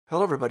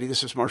Hello, everybody.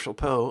 This is Marshall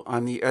Poe.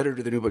 I'm the editor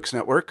of the New Books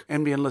Network.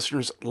 NBN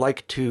listeners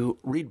like to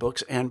read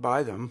books and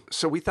buy them.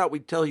 So we thought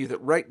we'd tell you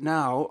that right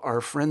now, our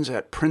friends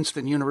at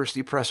Princeton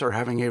University Press are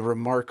having a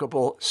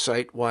remarkable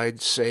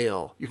site-wide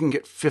sale. You can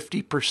get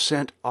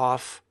 50%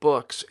 off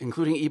books,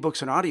 including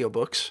ebooks and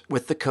audiobooks,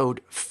 with the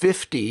code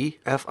 50,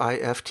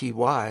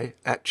 F-I-F-T-Y,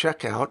 at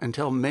checkout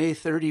until May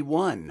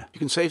 31. You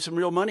can save some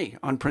real money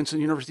on Princeton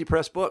University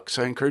Press books.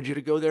 I encourage you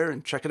to go there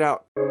and check it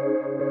out.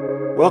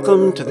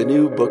 Welcome to the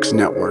New Books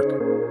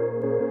Network.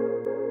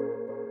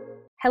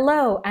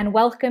 Hello, and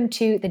welcome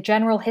to the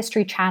General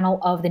History channel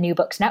of the New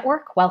Books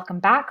Network.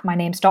 Welcome back. My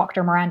name's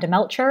Dr. Miranda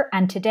Melcher,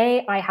 and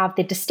today I have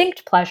the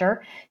distinct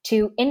pleasure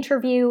to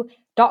interview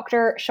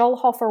Dr.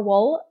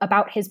 Schulhofer-Wohl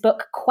about his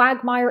book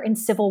Quagmire in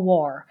Civil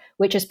War,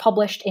 which is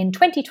published in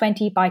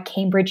 2020 by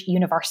Cambridge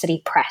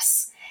University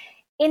Press.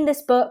 In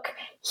this book,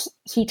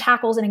 he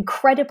tackles an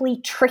incredibly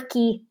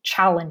tricky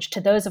challenge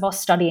to those of us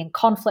studying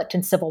conflict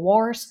and civil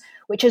wars,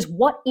 which is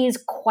what is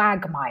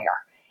quagmire?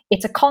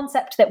 It's a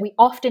concept that we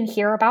often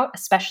hear about,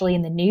 especially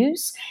in the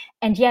news,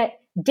 and yet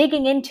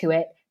digging into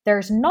it,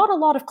 there's not a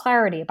lot of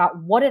clarity about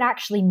what it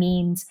actually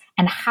means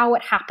and how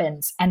it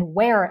happens and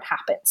where it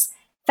happens.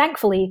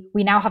 Thankfully,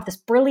 we now have this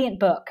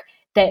brilliant book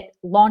that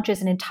launches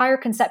an entire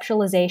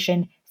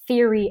conceptualization,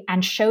 theory,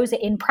 and shows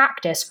it in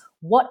practice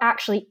what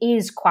actually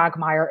is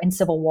quagmire in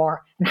civil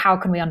war and how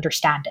can we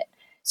understand it.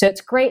 So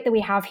it's great that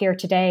we have here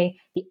today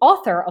the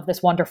author of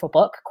this wonderful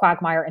book,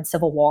 Quagmire in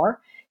Civil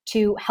War,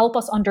 to help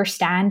us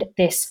understand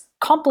this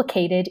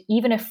complicated,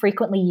 even if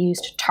frequently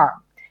used term.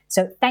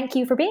 So thank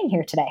you for being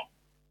here today.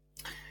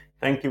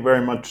 Thank you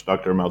very much,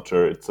 Dr.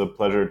 Melcher. It's a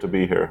pleasure to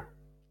be here.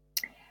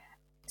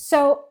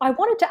 So I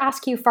wanted to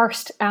ask you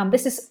first,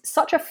 this is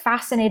such a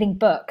fascinating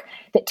book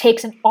that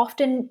takes an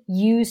often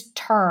used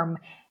term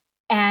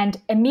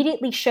and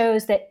immediately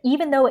shows that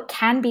even though it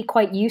can be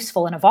quite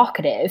useful and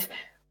evocative,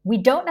 we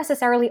don't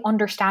necessarily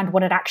understand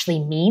what it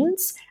actually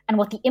means and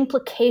what the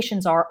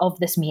implications are of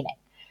this meaning.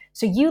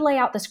 So you lay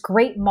out this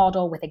great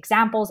model with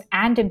examples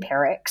and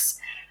empirics.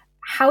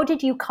 How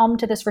did you come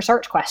to this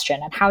research question,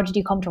 and how did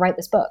you come to write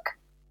this book?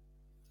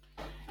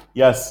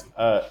 Yes.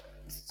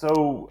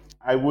 So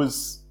I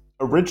was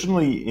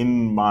originally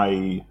in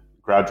my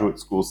graduate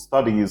school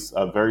studies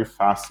very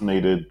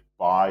fascinated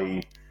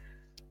by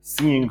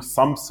seeing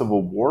some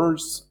civil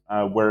wars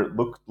where it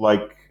looked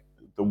like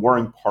the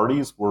warring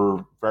parties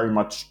were very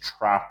much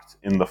trapped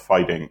in the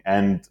fighting.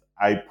 And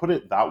I put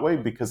it that way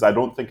because I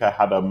don't think I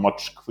had a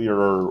much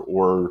clearer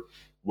or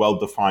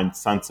well-defined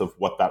sense of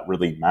what that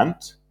really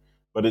meant.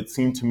 But it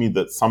seemed to me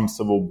that some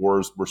civil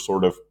wars were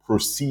sort of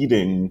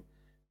proceeding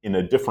in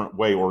a different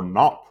way or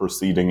not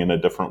proceeding in a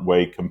different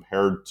way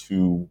compared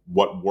to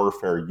what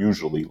warfare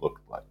usually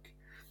looked like.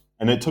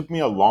 And it took me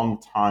a long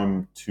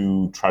time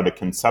to try to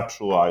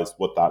conceptualize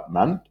what that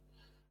meant.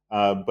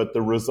 But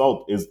the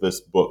result is this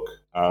book,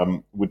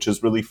 which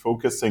is really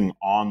focusing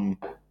on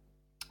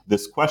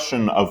this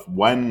question of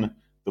when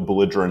the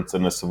belligerents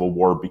in a civil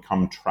war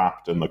become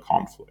trapped in the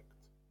conflict.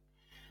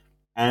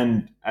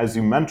 And as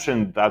you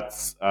mentioned,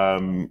 that's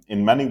in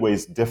many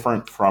ways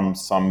different from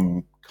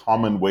some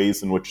common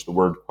ways in which the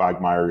word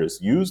quagmire is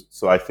used.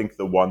 So I think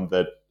the one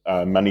that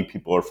many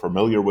people are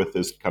familiar with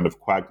is kind of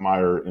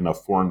quagmire in a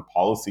foreign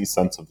policy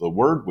sense of the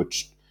word,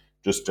 which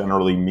just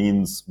generally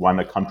means when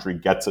a country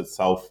gets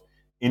itself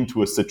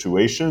into a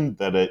situation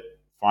that it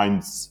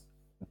finds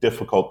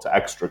difficult to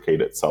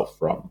extricate itself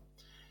from.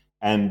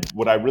 And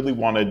what I really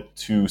wanted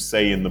to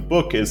say in the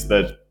book is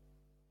that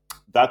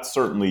that's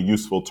certainly a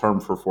useful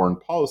term for foreign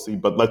policy,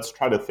 but let's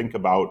try to think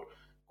about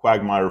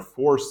quagmire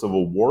for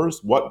civil wars.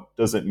 What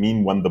does it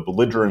mean when the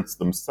belligerents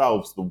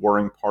themselves, the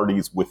warring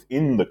parties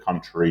within the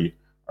country,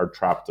 are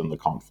trapped in the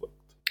conflict?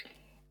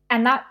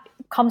 And that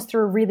comes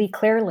through really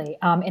clearly.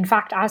 In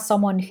fact, as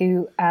someone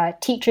who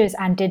teaches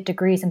and did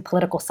degrees in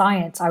political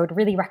science, I would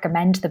really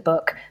recommend the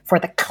book for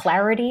the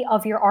clarity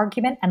of your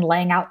argument and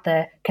laying out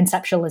the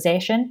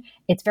conceptualization.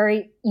 It's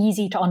very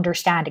easy to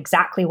understand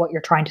exactly what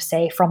you're trying to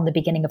say from the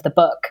beginning of the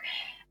book.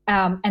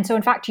 And so,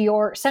 in fact,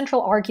 your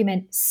central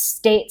argument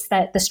states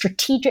that the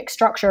strategic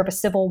structure of a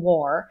civil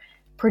war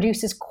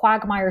produces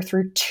quagmire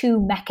through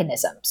two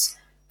mechanisms: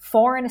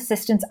 foreign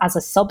assistance as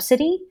a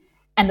subsidy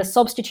and the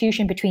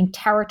substitution between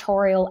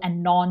territorial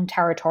and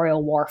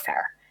non-territorial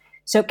warfare.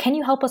 So can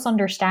you help us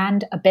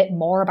understand a bit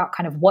more about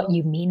kind of what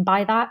you mean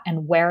by that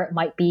and where it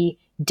might be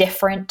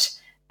different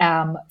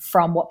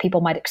from what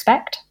people might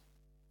expect?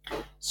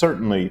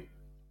 Certainly.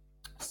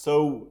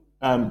 So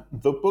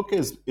the book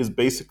is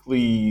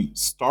basically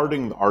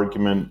starting the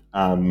argument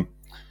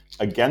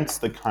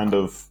against the kind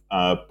of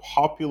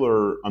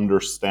popular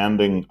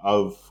understanding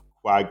of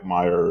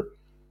quagmire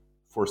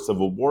for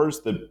civil wars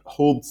that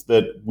holds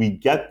that we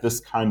get this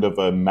kind of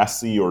a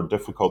messy or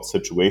difficult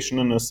situation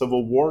in a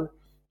civil war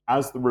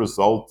as the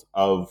result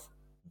of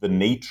the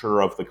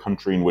nature of the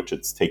country in which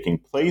it's taking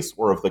place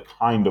or of the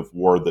kind of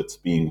war that's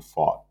being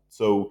fought.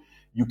 So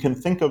you can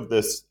think of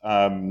this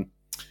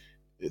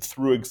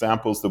through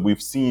examples that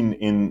we've seen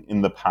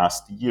in the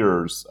past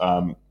years.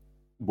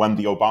 when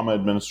the Obama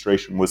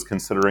administration was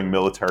considering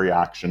military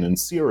action in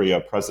Syria,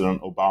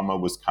 President Obama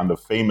was kind of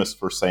famous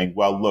for saying,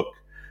 well, look,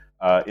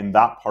 in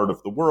that part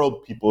of the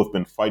world, people have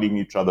been fighting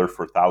each other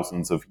for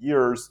thousands of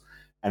years,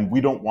 and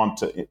we don't want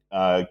to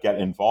get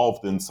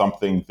involved in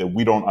something that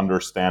we don't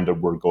understand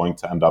and we're going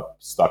to end up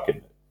stuck in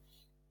it.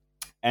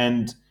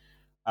 And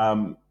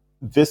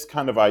this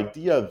kind of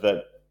idea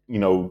that,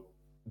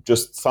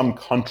 just some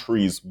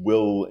countries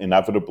will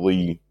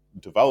inevitably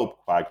develop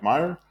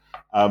Quagmire,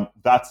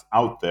 that's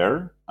out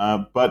there.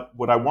 But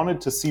what I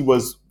wanted to see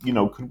was,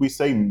 could we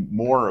say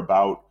more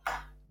about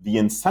the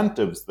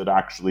incentives that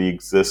actually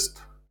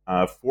exist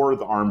for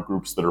the armed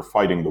groups that are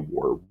fighting the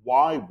war?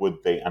 Why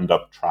would they end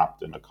up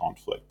trapped in a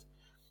conflict?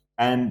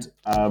 And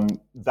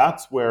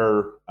that's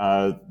where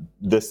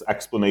this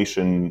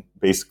explanation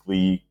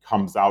basically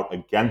comes out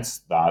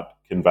against that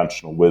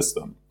conventional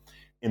wisdom.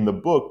 In the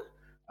book,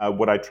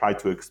 what I try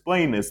to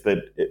explain is that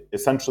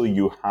essentially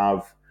you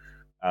have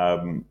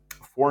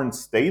foreign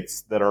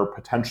states that are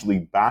potentially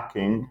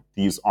backing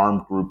these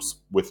armed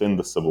groups within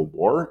the Civil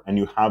War, and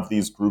you have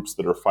these groups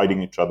that are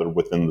fighting each other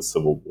within the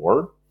Civil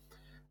War.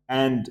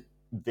 And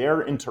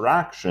their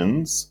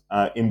interactions,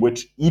 in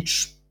which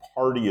each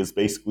party is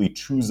basically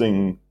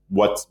choosing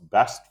what's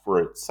best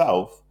for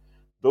itself,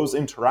 those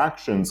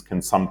interactions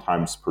can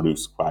sometimes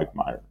produce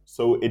Quagmire.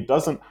 So it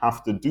doesn't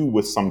have to do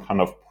with some kind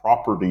of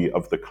property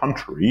of the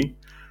country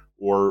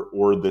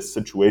or the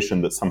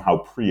situation that somehow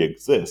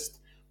pre-exists.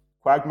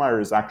 Quagmire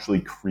is actually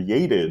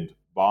created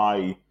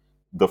by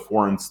the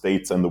foreign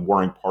states and the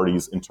warring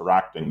parties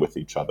interacting with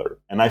each other.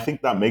 And I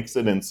think that makes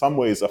it in some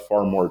ways a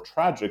far more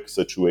tragic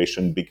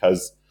situation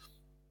because,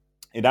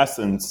 in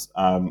essence,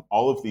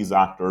 all of these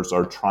actors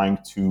are trying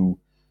to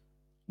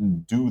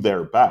do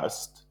their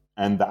best,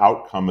 and the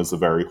outcome is a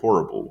very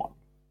horrible one.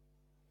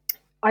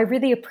 I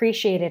really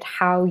appreciated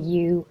how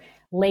you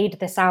laid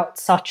this out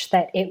such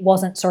that it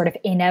wasn't sort of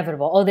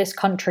inevitable. Oh, this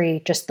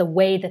country, just the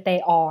way that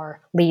they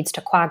are, leads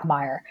to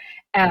Quagmire.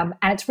 And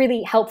it's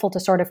really helpful to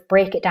sort of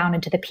break it down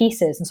into the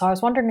pieces. And so I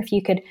was wondering if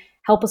you could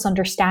help us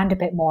understand a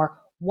bit more,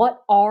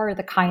 what are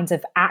the kinds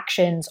of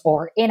actions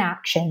or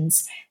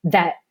inactions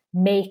that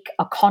make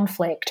a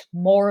conflict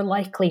more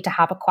likely to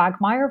have a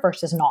Quagmire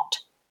versus not?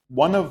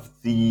 One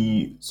of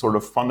the sort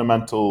of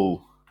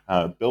fundamental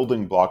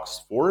building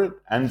blocks for it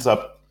ends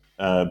up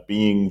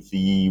being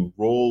the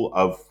role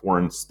of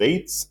foreign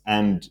states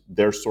and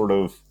their sort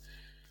of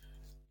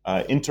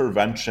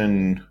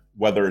intervention,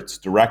 whether it's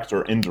direct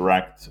or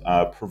indirect,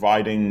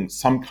 providing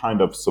some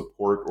kind of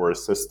support or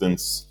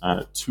assistance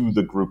to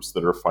the groups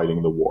that are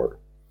fighting the war.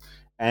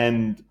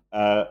 And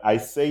I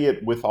say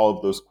it with all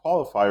of those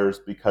qualifiers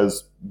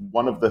because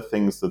one of the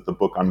things that the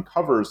book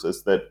uncovers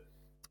is that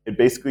it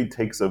basically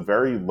takes a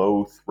very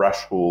low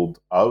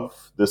threshold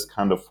of this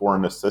kind of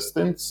foreign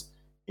assistance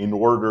in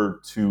order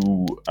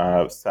to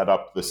set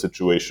up the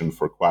situation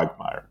for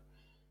Quagmire.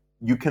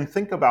 You can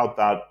think about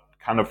that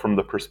kind of from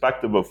the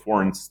perspective of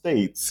foreign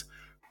states.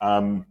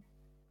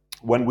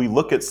 When we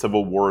look at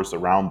civil wars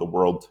around the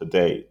world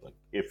today, like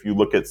if you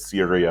look at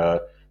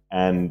Syria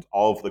and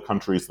all of the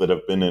countries that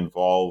have been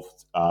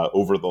involved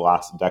over the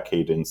last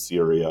decade in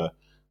Syria,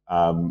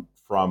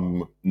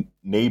 from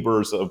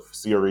neighbors of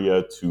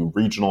Syria to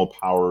regional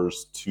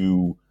powers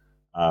to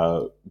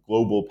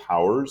global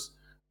powers,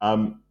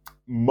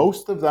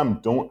 most of them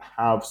don't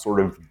have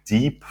sort of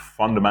deep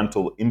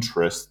fundamental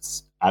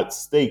interests at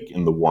stake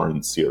in the war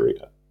in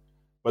Syria.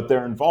 But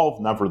they're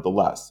involved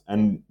nevertheless.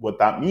 And what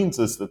that means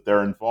is that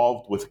they're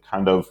involved with a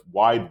kind of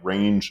wide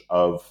range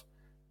of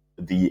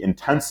the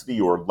intensity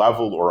or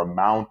level or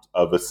amount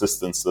of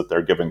assistance that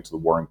they're giving to the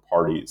warring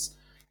parties.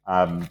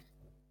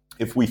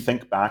 If we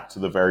think back to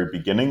the very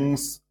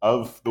beginnings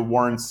of the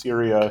war in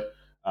Syria,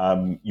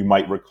 you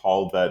might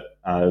recall that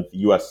the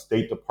US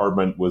State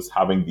Department was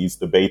having these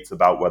debates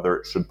about whether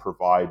it should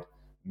provide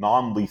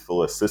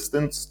non-lethal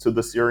assistance to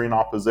the Syrian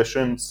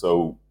opposition,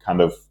 so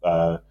kind of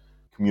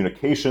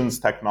communications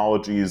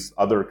technologies,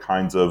 other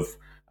kinds of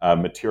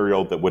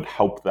material that would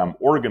help them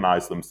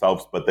organize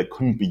themselves, but that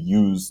couldn't be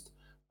used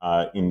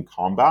in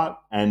combat.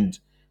 And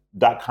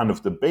that kind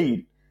of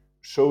debate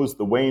shows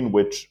the way in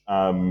which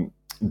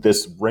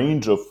this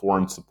range of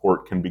foreign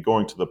support can be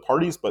going to the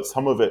parties, but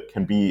some of it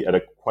can be at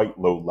a quite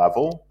low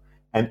level.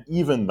 And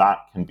even that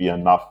can be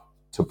enough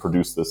to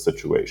produce this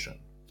situation.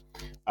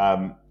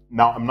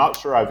 Now, I'm not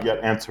sure I've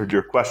yet answered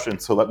your question,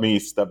 so let me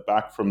step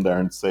back from there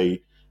and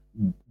say,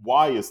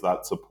 why is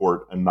that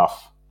support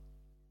enough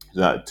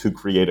to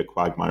create a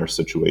Quagmire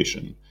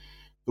situation?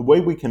 The way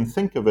we can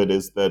think of it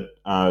is that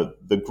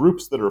the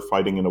groups that are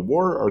fighting in a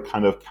war are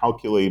kind of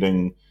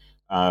calculating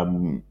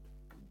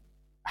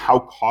how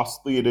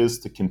costly it is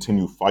to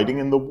continue fighting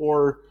in the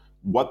war,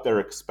 what they're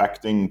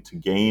expecting to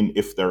gain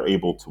if they're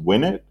able to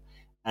win it,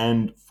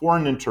 and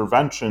foreign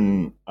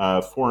intervention,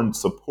 foreign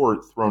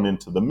support thrown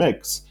into the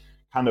mix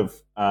kind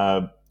of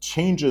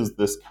changes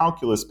this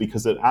calculus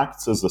because it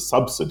acts as a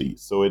subsidy.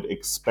 So it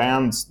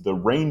expands the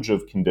range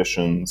of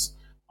conditions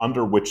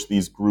under which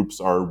these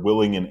groups are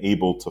willing and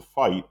able to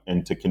fight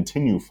and to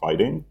continue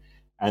fighting.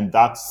 And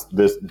that's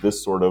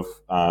this sort of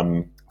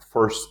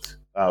first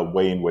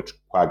way in which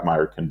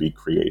Quagmire can be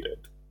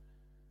created.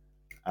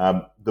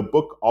 The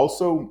book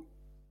also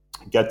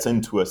gets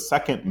into a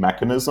second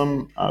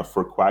mechanism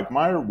for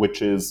Quagmire,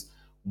 which is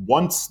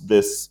once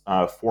this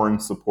foreign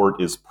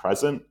support is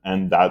present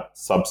and that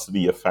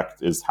subsidy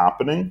effect is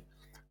happening,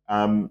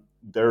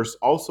 there's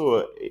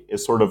also a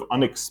sort of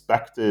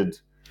unexpected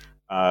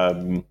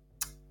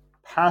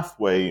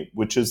pathway,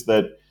 which is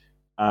that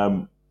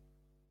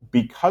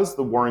because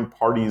the warring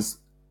parties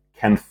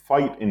can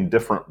fight in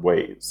different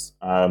ways,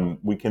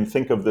 we can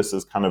think of this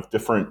as kind of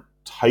different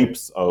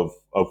types of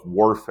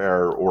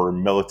warfare or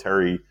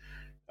military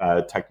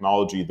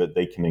technology that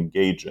they can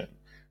engage in.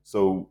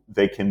 So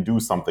they can do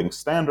something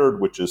standard,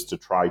 which is to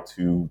try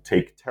to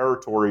take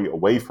territory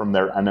away from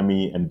their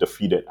enemy and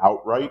defeat it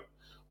outright.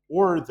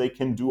 Or they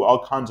can do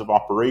all kinds of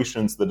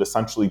operations that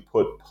essentially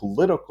put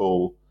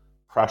political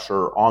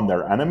pressure on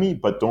their enemy,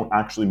 but don't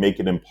actually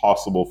make it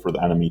impossible for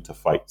the enemy to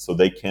fight. So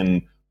they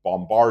can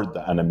bombard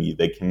the enemy,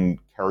 they can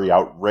carry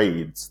out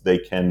raids, they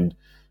can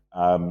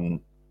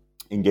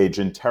engage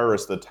in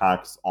terrorist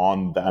attacks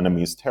on the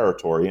enemy's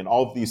territory. And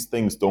all of these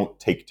things don't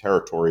take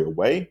territory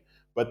away,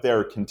 but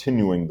they're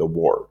continuing the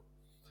war.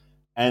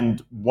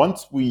 And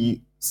once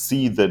we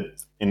see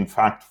that, in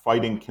fact,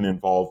 fighting can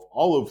involve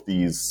all of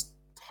these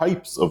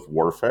types of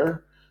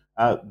warfare,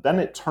 then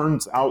it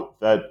turns out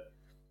that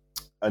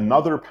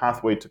another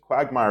pathway to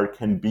Quagmire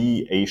can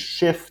be a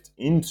shift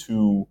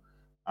into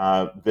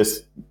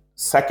this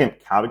second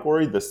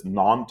category, this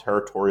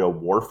non-territorial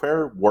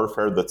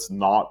warfare that's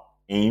not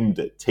aimed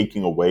at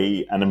taking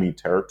away enemy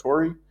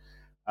territory.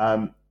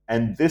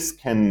 And this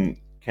can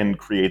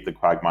create the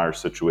Quagmire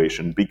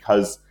situation,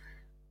 because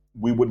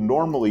we would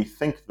normally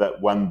think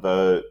that when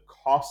the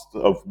cost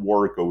of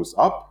war goes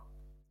up,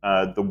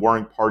 the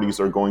warring parties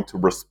are going to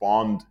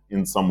respond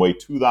in some way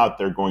to that.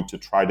 They're going to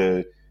try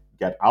to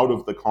get out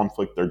of the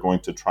conflict. They're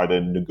going to try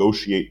to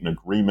negotiate an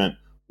agreement,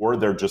 or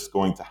they're just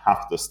going to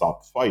have to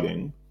stop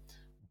fighting.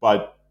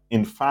 But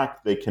in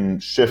fact, they can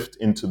shift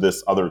into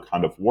this other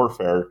kind of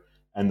warfare,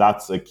 and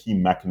that's a key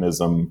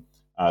mechanism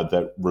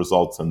that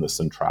results in this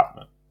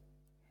entrapment.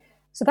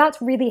 So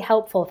that's really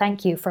helpful.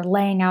 Thank you for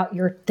laying out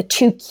the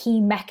two key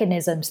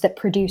mechanisms that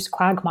produce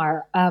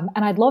Quagmire. And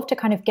I'd love to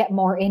kind of get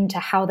more into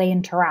how they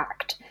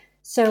interact.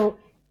 So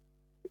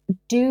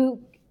do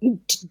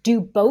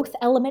both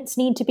elements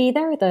need to be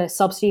there, the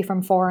subsidy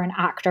from foreign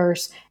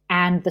actors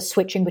and the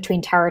switching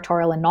between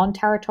territorial and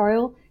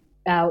non-territorial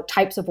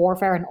types of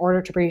warfare in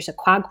order to produce a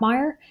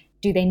Quagmire?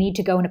 Do they need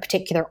to go in a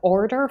particular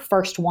order,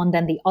 first one,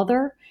 then the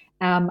other?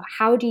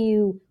 How do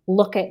you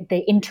look at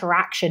the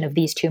interaction of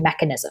these two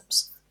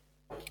mechanisms?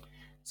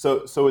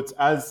 So it's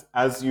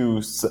as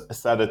you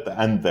said at the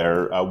end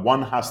there,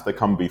 one has to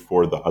come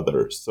before the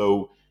other.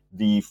 So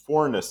the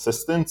foreign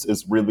assistance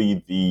is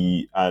really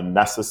the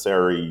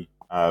necessary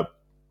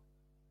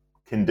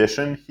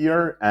condition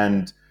here,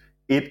 and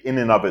it in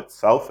and of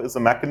itself is a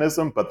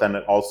mechanism, but then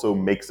it also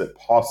makes it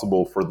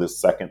possible for this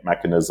second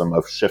mechanism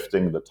of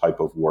shifting the type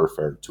of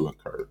warfare to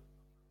occur.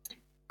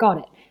 Got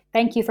it.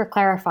 Thank you for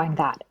clarifying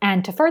that.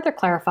 And to further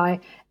clarify,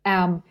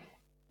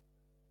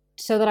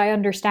 so that I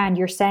understand,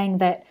 you're saying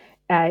that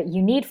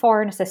you need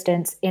foreign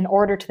assistance in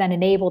order to then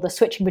enable the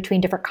switching between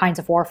different kinds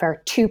of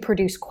warfare to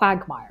produce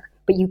Quagmire.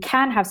 But you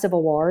can have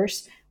civil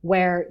wars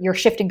where you're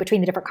shifting between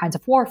the different kinds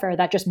of warfare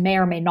that just may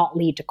or may not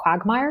lead to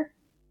Quagmire.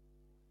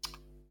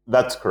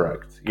 That's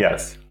correct.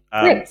 Yes.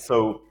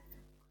 So,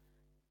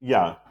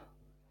 yeah.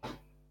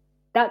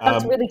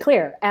 That's really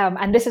clear.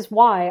 And this is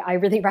why I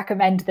really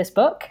recommend this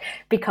book,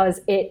 because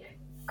it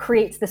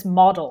creates this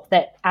model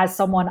that, as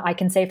someone, I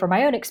can say from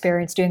my own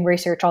experience doing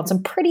research on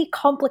some pretty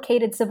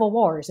complicated civil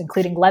wars,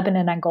 including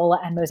Lebanon, Angola,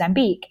 and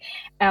Mozambique,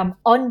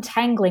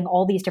 untangling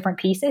all these different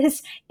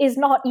pieces is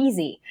not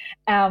easy.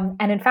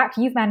 And in fact,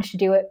 you've managed to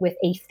do it with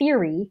a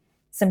theory,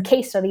 some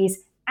case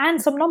studies,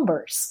 and some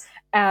numbers.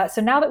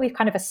 So now that we've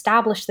kind of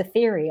established the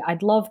theory,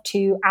 I'd love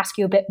to ask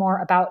you a bit more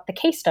about the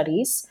case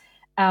studies,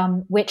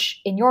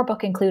 which in your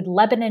book include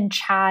Lebanon,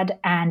 Chad,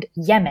 and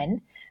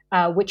Yemen,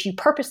 which you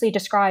purposely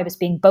describe as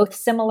being both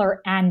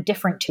similar and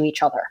different to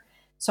each other.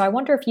 So I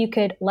wonder if you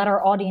could let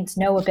our audience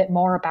know a bit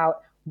more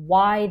about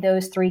why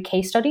those three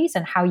case studies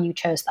and how you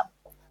chose them.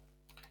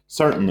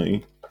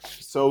 Certainly.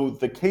 So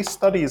the case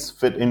studies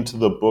fit into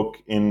the book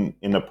in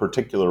a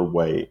particular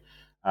way.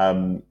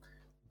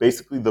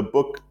 Basically, the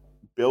book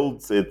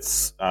builds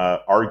its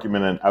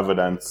argument and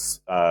evidence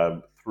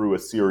through a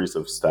series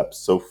of steps.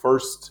 So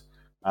first,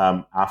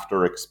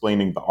 after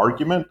explaining the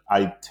argument,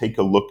 I take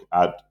a look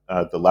at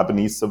the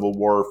Lebanese Civil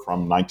War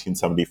from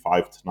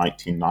 1975 to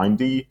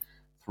 1990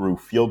 through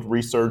field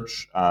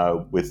research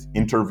with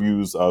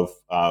interviews of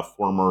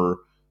former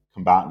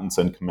combatants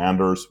and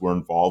commanders who were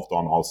involved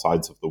on all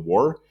sides of the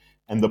war.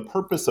 And the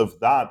purpose of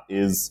that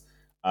is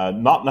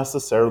not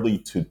necessarily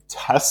to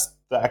test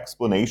the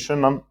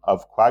explanation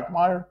of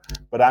Quagmire,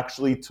 but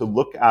actually to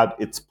look at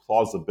its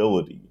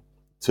plausibility,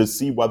 to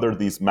see whether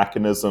these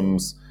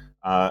mechanisms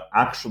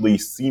actually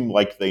seem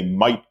like they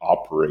might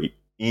operate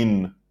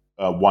in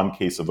one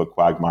case of a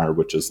Quagmire,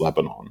 which is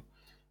Lebanon.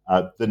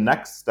 The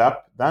next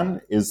step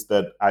then is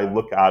that I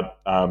look at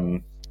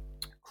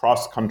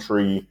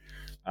cross-country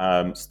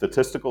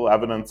statistical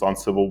evidence on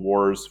civil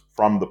wars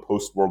from the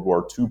post-World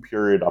War II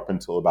period up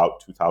until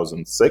about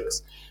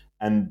 2006.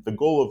 And the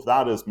goal of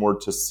that is more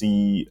to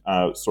see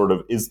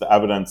is the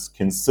evidence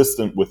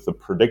consistent with the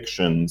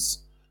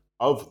predictions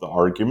of the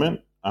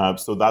argument.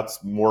 So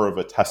that's more of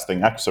a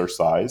testing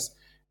exercise.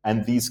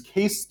 And these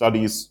case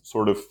studies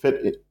sort of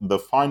fit the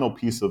final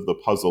piece of the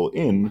puzzle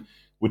in,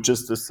 which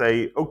is to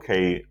say,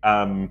 okay,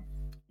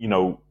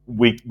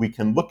 we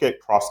can look at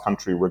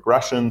cross-country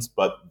regressions,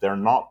 but they're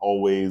not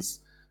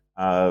always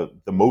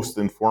the most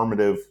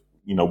informative.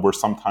 We're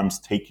sometimes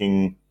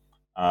taking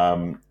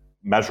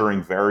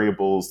measuring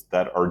variables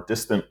that are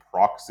distant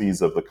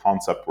proxies of the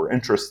concept we're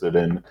interested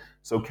in.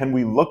 So can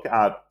we look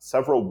at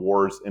several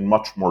wars in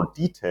much more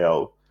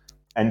detail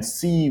and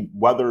see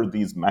whether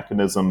these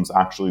mechanisms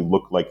actually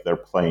look like they're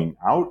playing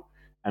out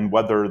and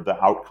whether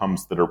the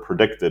outcomes that are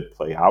predicted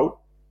play out?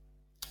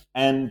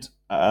 And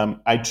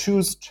I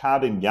choose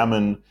Chad and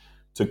Yemen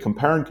to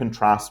compare and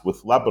contrast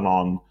with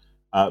Lebanon,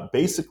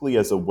 basically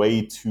as a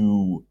way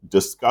to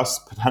discuss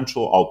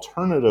potential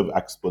alternative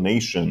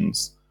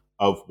explanations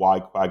of why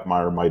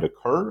Quagmire might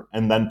occur,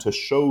 and then to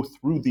show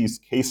through these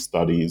case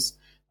studies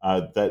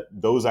that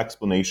those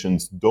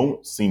explanations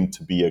don't seem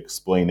to be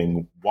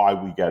explaining why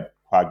we get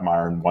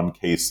Quagmire in one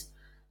case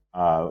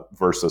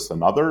versus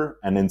another,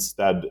 and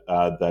instead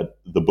that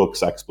the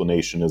book's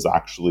explanation is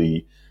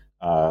actually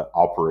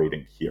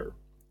operating here.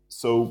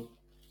 So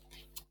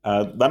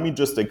let me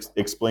just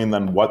explain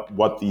then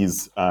what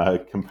these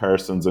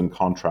comparisons and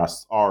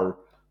contrasts are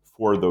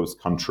for those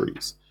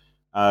countries.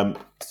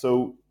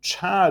 So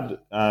Chad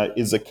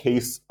is a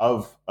case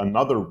of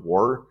another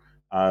war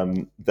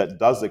that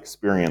does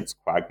experience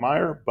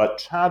Quagmire, but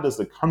Chad as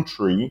a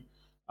country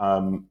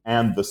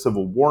and the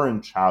civil war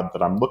in Chad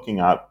that I'm looking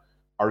at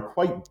are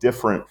quite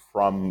different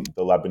from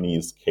the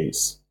Lebanese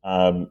case.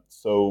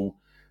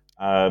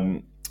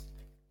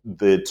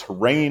 The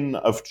terrain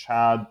of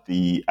Chad,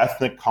 the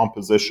ethnic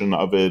composition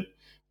of it,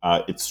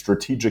 its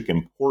strategic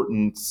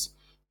importance,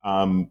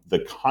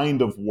 the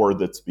kind of war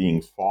that's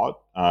being fought.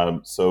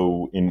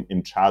 So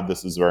in Chad,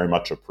 this is very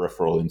much a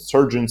peripheral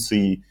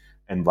insurgency.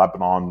 In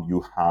Lebanon,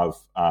 you have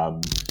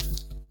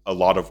a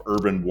lot of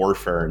urban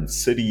warfare in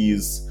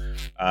cities.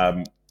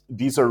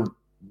 These are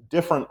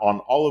different on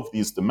all of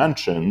these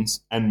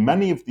dimensions, and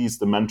many of these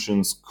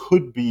dimensions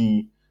could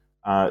be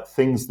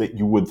things that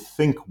you would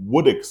think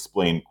would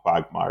explain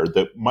Quagmire,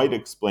 that might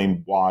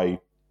explain why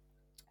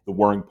the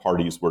warring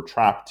parties were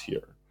trapped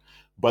here.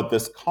 But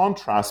this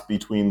contrast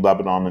between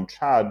Lebanon and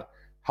Chad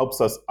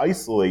helps us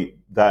isolate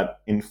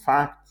that, in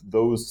fact,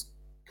 those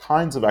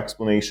kinds of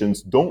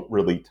explanations don't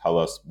really tell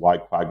us why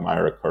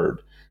Quagmire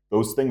occurred.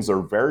 Those things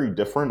are very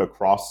different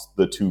across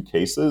the two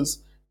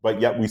cases, but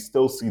yet we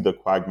still see the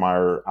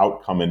Quagmire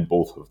outcome in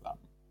both of them.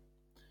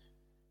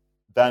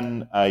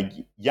 Then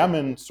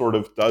Yemen sort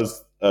of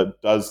does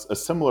a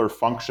similar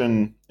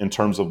function in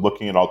terms of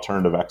looking at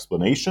alternative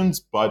explanations,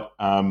 but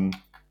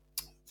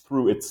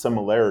through its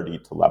similarity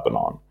to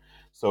Lebanon.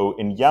 So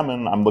in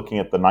Yemen, I'm looking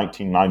at the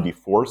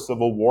 1994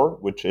 civil war,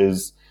 which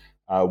is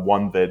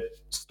one that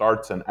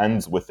starts and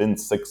ends within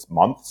 6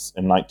 months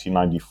in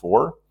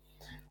 1994.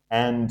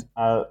 And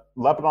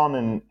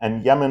Lebanon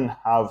and Yemen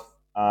have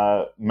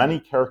many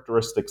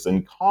characteristics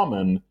in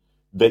common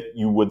that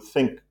you would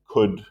think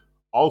could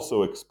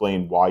also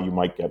explain why you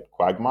might get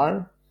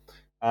Quagmire.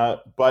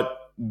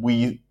 But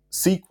we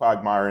see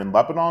Quagmire in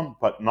Lebanon,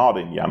 but not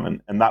in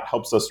Yemen. And that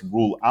helps us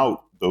rule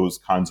out those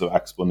kinds of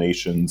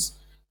explanations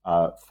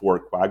for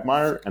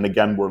Quagmire. And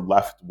again, we're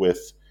left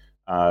with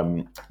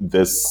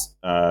this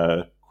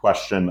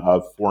question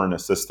of foreign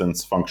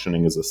assistance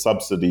functioning as a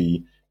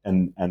subsidy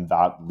and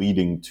that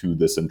leading to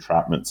this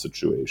entrapment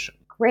situation.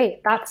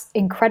 Great. That's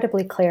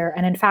incredibly clear.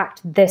 And in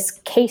fact, this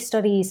case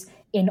studies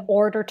in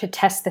order to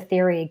test the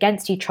theory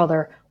against each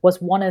other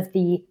was one of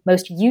the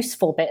most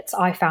useful bits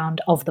I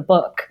found of the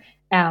book,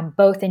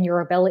 both in your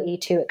ability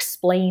to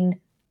explain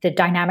the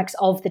dynamics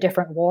of the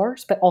different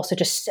wars, but also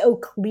just so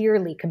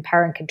clearly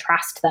compare and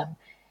contrast them.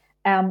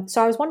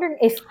 So I was wondering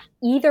if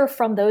either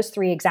from those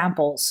three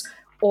examples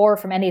or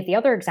from any of the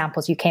other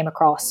examples you came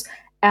across,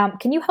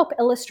 can you help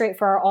illustrate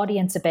for our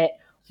audience a bit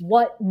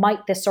what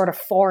might this sort of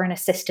foreign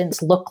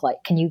assistance look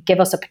like? Can you give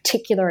us a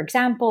particular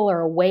example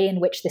or a way in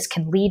which this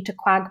can lead to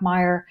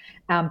Quagmire?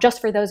 Just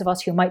for those of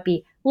us who might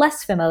be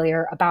less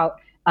familiar about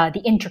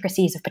the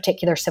intricacies of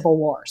particular civil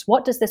wars.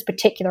 What does this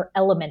particular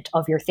element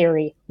of your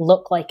theory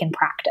look like in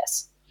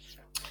practice?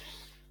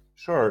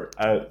 Sure.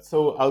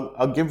 So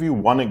I'll give you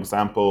one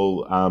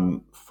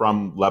example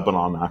from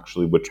Lebanon,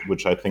 actually,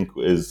 which I think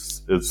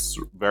is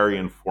very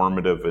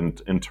informative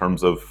in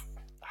terms of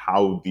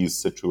how these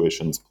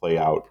situations play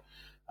out.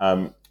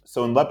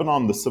 So in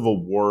Lebanon, the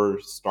civil war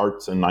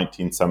starts in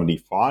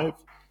 1975.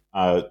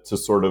 To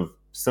sort of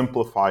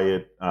simplify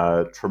it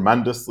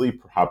tremendously,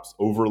 perhaps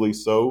overly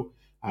so,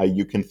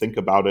 you can think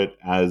about it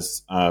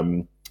as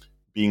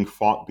being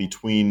fought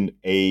between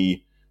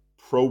a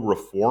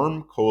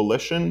pro-reform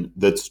coalition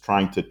that's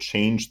trying to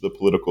change the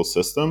political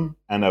system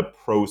and a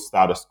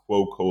pro-status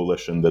quo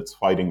coalition that's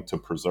fighting to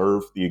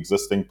preserve the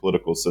existing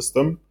political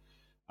system.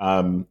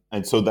 And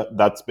so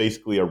that's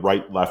basically a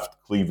right-left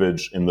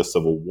cleavage in the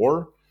Civil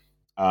War.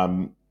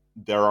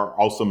 There are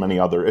also many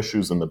other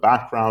issues in the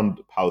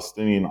background,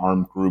 Palestinian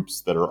armed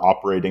groups that are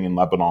operating in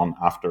Lebanon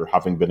after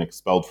having been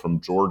expelled from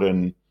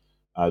Jordan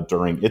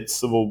during its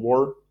civil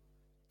war.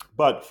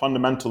 But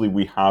fundamentally,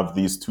 we have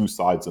these two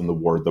sides in the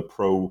war, the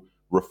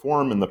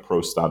pro-reform and the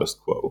pro-status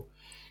quo.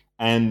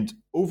 And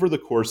over the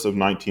course of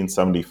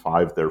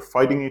 1975, they're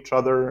fighting each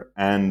other,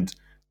 and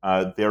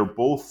they're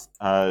both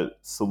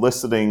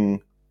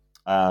soliciting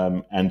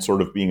and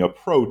sort of being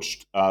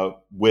approached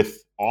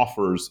with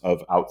offers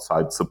of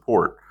outside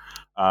support.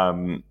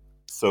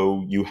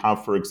 So you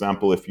have, for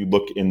example, if you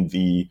look in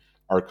the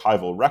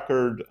archival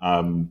record,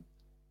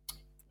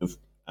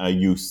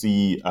 you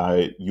see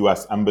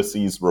U.S.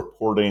 embassies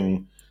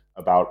reporting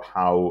about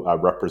how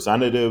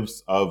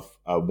representatives of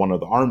one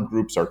of the armed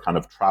groups are kind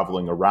of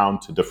traveling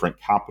around to different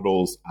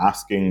capitals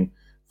asking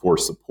for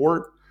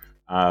support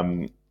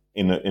in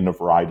a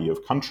variety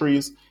of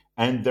countries.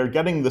 And they're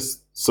getting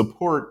this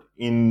support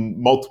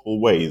in multiple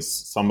ways.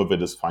 Some of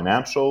it is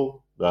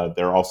financial.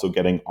 They're also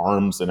getting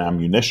arms and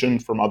ammunition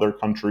from other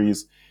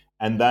countries.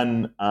 And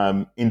then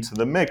into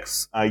the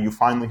mix, you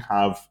finally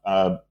have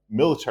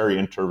military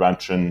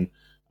intervention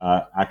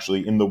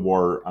actually in the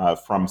war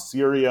from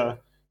Syria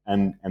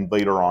and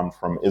later on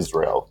from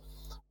Israel.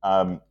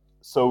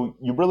 So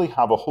you really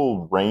have a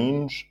whole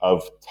range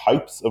of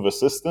types of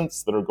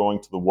assistance that are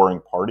going to the warring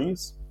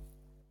parties.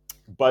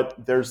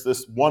 But there's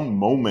this one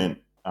moment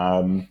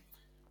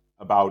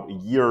about a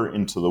year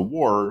into the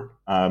war,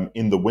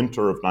 in the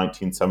winter of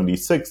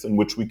 1976, in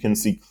which we can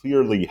see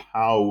clearly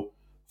how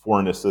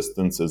foreign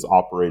assistance is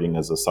operating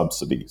as a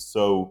subsidy.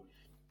 So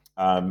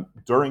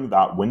during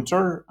that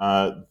winter,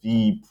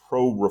 the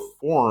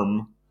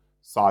pro-reform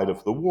side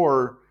of the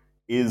war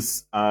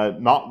is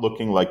not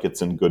looking like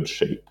it's in good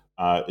shape.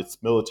 It's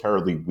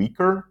militarily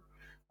weaker,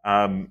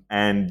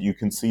 and you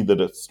can see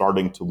that it's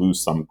starting to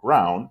lose some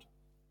ground.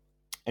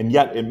 And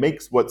yet it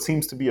makes what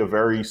seems to be a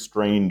very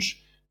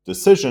strange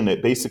decision.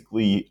 It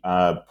basically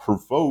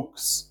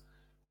provokes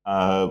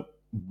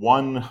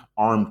one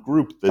armed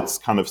group that's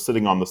kind of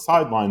sitting on the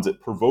sidelines.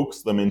 It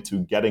provokes them into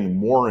getting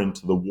more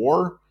into the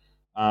war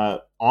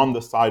on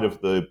the side of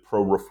the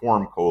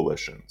pro-reform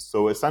coalition.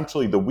 So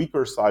essentially the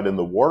weaker side in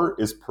the war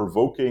is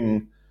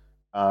provoking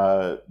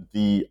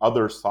the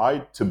other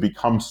side to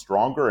become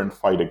stronger and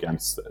fight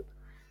against it.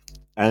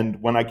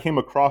 And when I came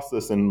across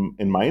this in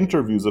my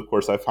interviews, of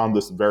course, I found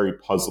this very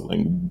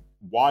puzzling.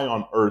 Why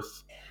on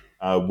earth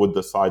would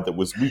the side that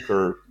was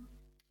weaker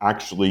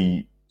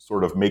actually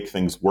sort of make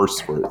things worse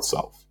for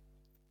itself?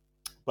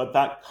 But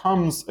that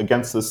comes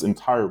against this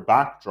entire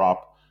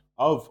backdrop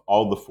of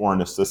all the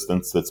foreign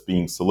assistance that's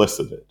being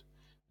solicited.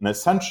 And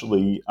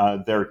essentially,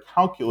 they're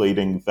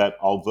calculating that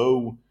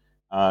although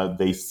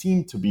they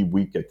seem to be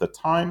weak at the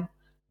time,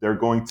 they're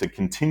going to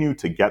continue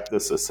to get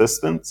this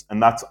assistance,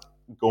 and that's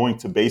going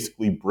to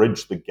basically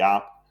bridge the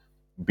gap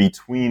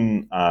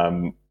between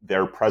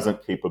their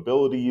present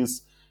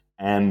capabilities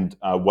and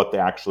what they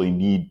actually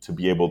need to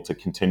be able to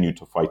continue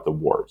to fight the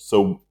war.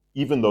 So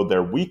even though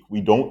they're weak,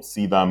 we don't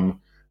see them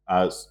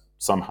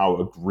somehow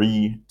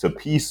agree to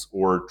peace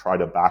or try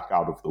to back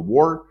out of the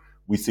war.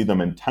 We see them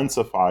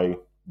intensify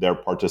their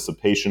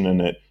participation in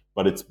it,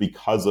 but it's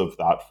because of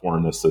that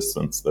foreign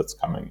assistance that's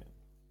coming in.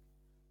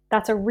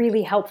 That's a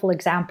really helpful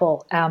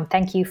example.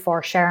 Thank you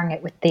for sharing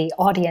it with the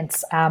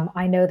audience.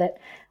 I know that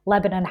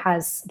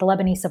the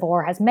Lebanese Civil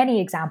War has many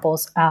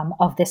examples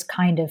of this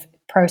kind of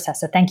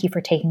process. So thank you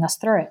for taking us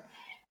through it.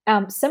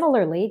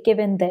 Similarly,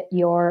 given that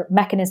your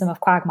mechanism of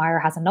Quagmire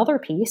has another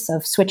piece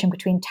of switching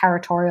between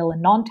territorial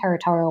and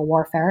non-territorial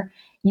warfare,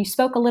 you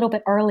spoke a little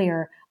bit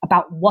earlier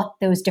about what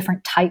those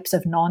different types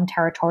of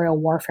non-territorial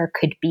warfare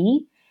could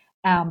be.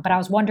 But I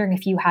was wondering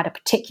if you had a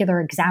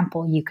particular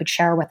example you could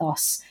share with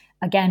us,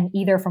 again,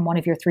 either from one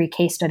of your 3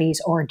 case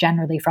studies or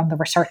generally from the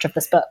research of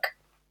this book.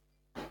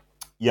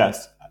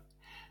 Yes.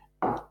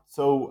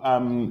 So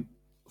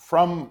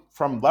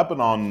from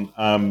Lebanon,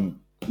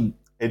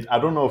 I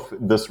don't know if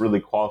this really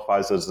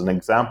qualifies as an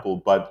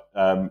example, but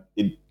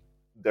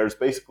there's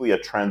basically a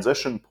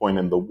transition point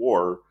in the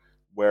war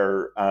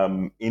where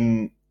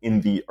in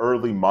the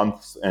early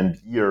months and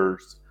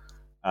years,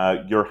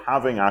 you're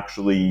having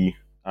actually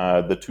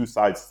the two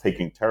sides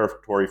taking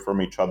territory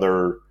from each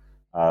other,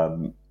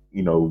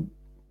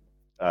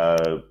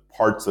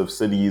 parts of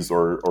cities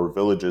or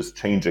villages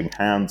changing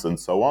hands and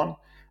so on.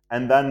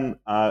 And then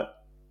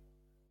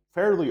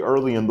fairly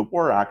early in the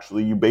war,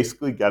 actually, you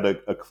basically get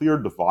a clear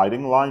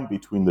dividing line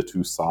between the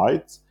two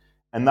sides.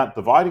 And that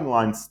dividing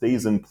line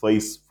stays in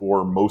place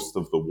for most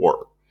of the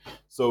war.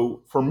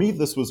 So for me,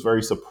 this was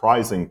very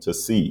surprising to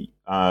see.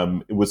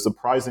 It was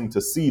surprising to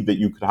see that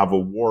you could have a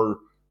war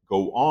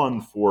go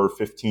on for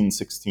 15,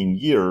 16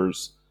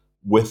 years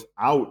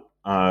without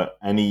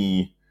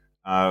any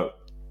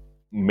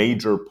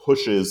major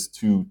pushes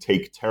to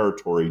take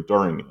territory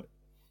during it.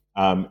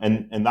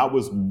 And that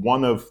was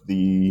one of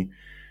the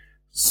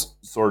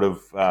sort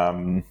of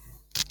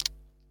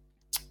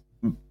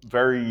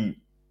very,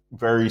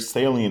 very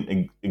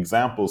salient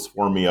examples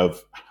for me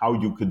of how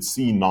you could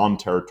see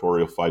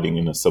non-territorial fighting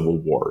in a civil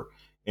war.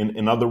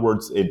 In other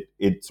words,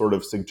 it sort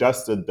of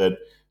suggested that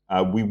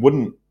we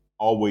wouldn't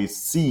always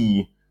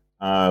see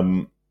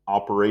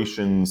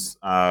operations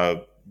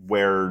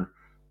where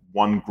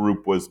one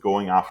group was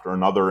going after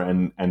another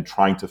and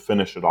trying to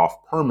finish it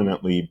off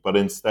permanently, but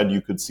instead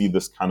you could see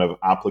this kind of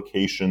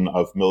application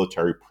of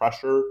military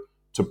pressure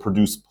to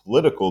produce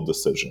political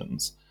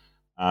decisions.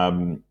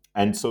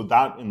 And so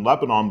that in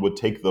Lebanon would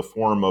take the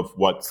form of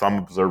what some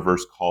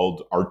observers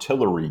called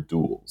artillery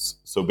duels.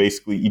 So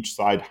basically each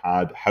side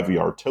had heavy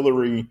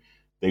artillery.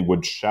 They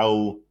would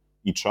shell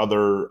each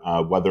other,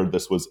 whether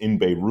this was in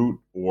Beirut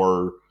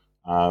or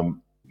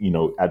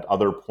at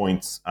other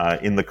points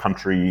in the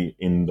country,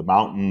 in the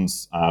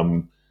mountains,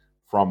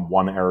 from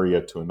one area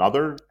to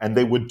another. And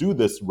they would do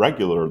this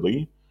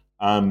regularly.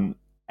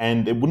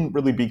 And it wouldn't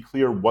really be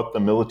clear what the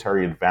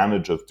military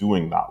advantage of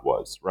doing that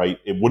was, right?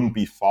 It wouldn't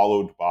be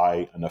followed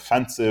by an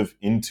offensive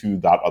into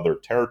that other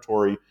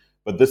territory,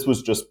 but this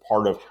was just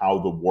part of how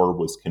the war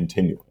was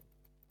continuing.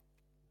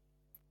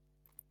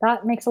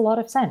 That makes a lot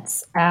of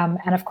sense.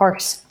 And of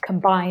course,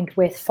 combined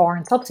with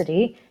foreign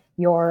subsidy,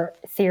 your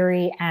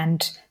theory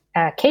and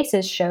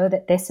cases show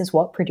that this is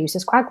what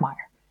produces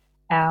Quagmire.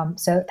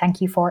 So thank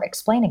you for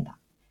explaining that.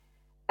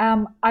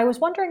 I was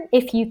wondering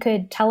if you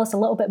could tell us a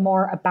little bit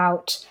more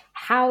about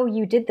how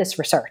you did this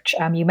research.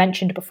 You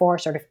mentioned before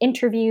sort of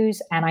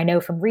interviews, and I know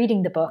from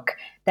reading the book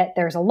that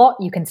there's a lot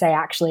you can say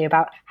actually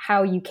about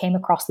how you came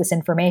across this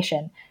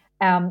information.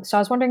 So I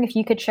was wondering if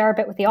you could share a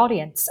bit with the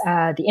audience,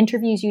 the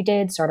interviews you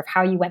did, sort of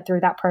how you went through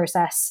that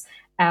process,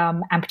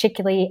 and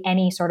particularly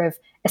any sort of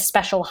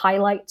special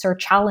highlights or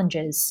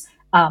challenges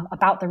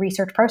about the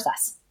research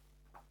process.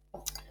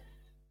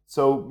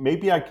 So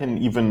maybe I can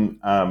even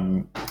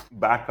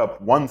back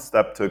up one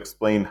step to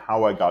explain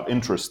how I got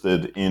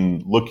interested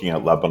in looking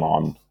at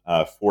Lebanon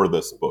for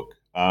this book.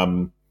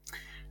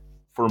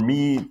 For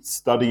me,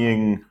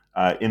 studying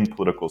in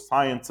political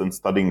science and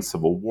studying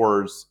civil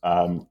wars,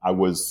 I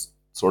was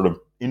sort of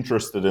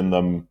interested in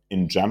them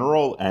in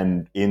general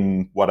and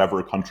in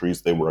whatever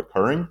countries they were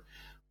occurring.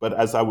 But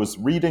as I was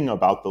reading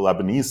about the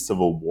Lebanese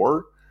Civil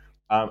War,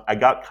 I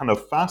got kind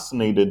of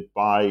fascinated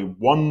by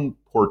one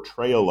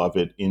portrayal of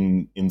it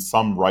in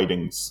some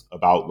writings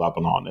about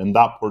Lebanon. And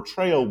that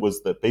portrayal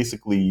was that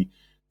basically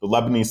the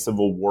Lebanese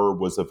Civil War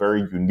was a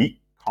very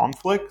unique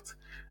conflict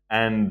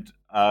and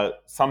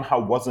somehow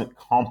wasn't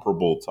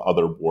comparable to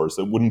other wars.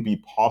 It wouldn't be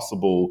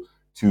possible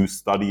to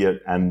study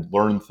it and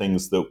learn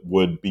things that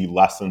would be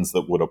lessons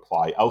that would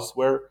apply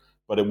elsewhere.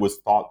 But it was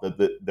thought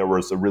that there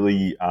was a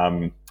really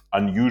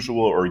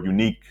unusual or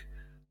unique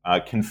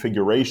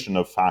configuration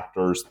of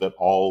factors that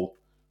all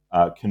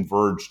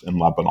converged in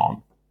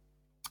Lebanon.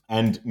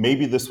 And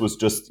maybe this was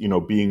just,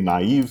 being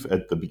naive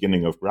at the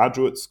beginning of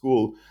graduate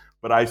school,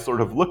 but I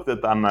sort of looked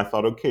at that and I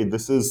thought, okay,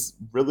 this is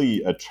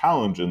really a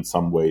challenge in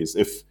some ways.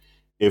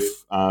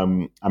 If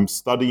I'm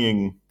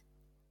studying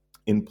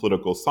in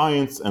political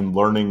science and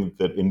learning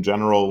that in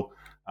general,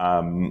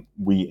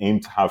 we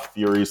aim to have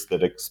theories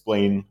that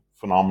explain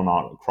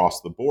phenomena across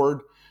the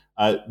board,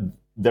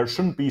 there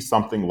shouldn't be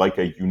something like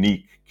a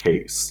unique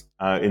case.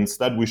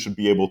 Instead, we should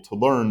be able to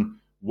learn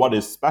what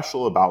is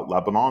special about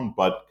Lebanon,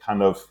 but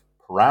kind of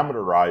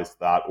parameterize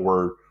that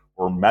or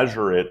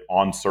measure it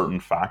on certain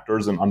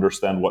factors and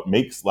understand what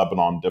makes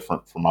Lebanon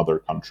different from other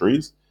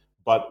countries.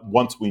 But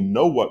once we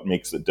know what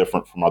makes it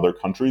different from other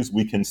countries,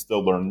 we can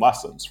still learn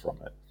lessons from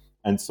it.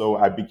 And so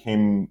I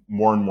became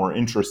more and more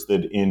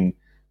interested in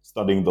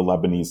studying the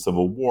Lebanese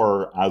Civil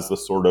War as the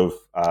sort of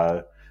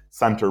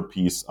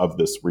centerpiece of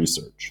this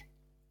research.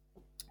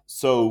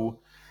 So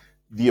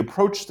the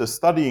approach to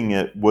studying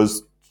it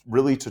was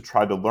really to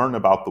try to learn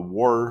about the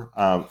war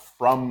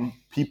from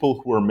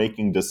people who are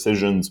making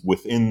decisions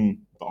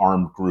within the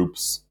armed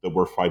groups that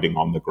were fighting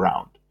on the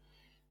ground.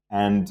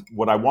 And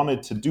what I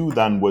wanted to do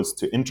then was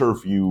to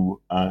interview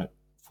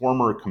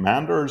former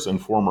commanders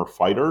and former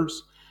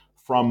fighters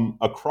from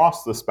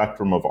across the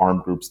spectrum of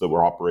armed groups that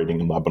were operating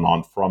in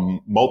Lebanon,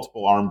 from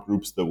multiple armed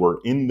groups that were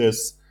in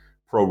this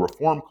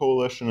pro-reform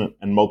coalition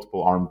and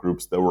multiple armed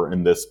groups that were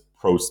in this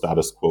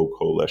pro-status quo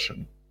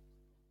coalition.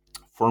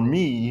 For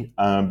me,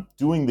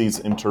 doing these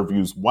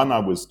interviews when I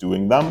was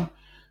doing them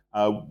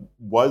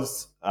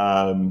was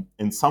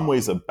in some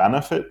ways a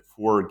benefit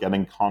for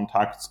getting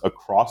contacts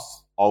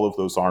across all of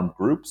those armed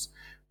groups,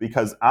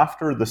 because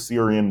after the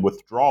Syrian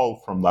withdrawal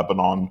from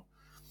Lebanon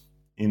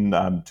in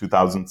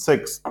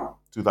 2006,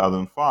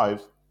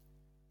 2005,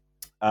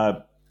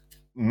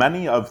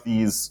 many of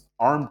these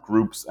armed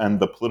groups and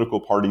the political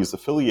parties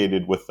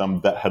affiliated with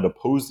them that had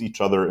opposed each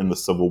other in the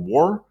Civil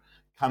War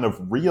kind of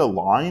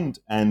realigned,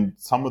 and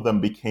some of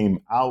them became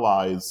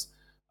allies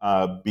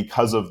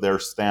because of their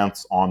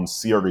stance on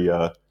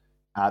Syria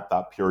at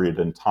that period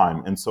in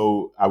time. And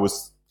so I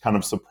was kind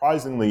of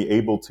surprisingly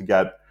able to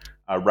get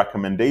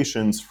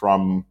recommendations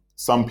from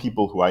some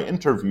people who I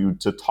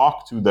interviewed to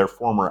talk to their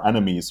former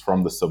enemies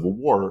from the Civil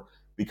War,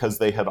 because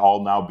they had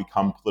all now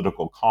become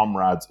political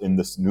comrades in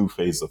this new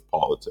phase of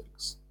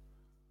politics.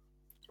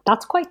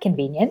 That's quite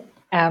convenient.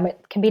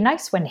 It can be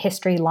nice when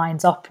history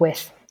lines up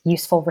with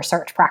useful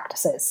research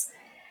practices.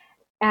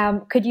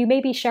 Could you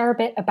maybe share a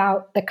bit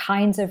about the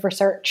kinds of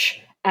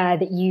research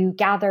that you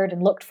gathered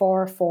and looked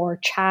for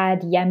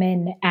Chad,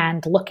 Yemen,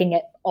 and looking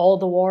at all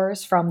the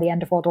wars from the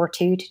end of World War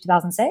II to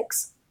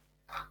 2006?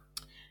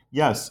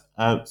 Yes.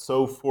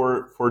 So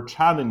for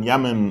Chad and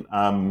Yemen,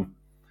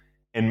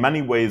 in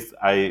many ways,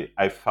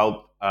 I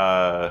felt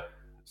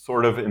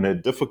sort of in a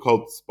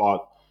difficult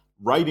spot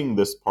writing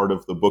this part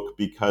of the book,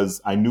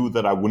 because I knew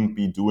that I wouldn't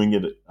be doing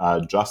it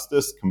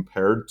justice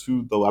compared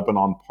to the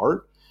Lebanon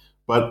part.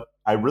 But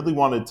I really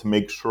wanted to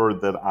make sure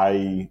that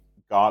I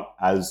got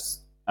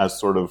as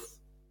sort of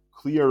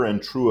clear and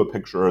true a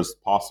picture as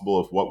possible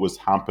of what was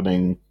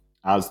happening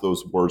as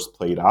those wars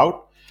played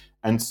out.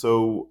 And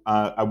so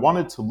I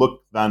wanted to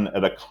look then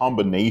at a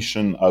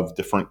combination of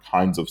different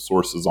kinds of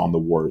sources on the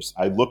wars.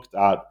 I looked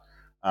at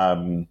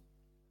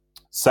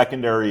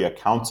secondary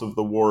accounts of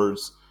the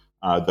wars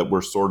that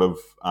were sort of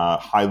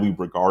highly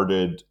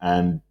regarded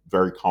and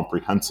very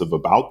comprehensive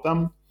about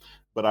them.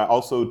 But I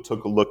also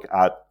took a look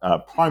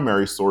at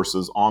primary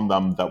sources on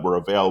them that were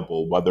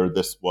available, whether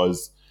this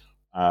was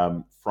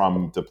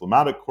from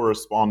diplomatic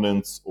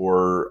correspondence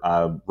or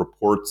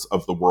reports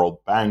of the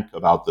World Bank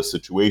about the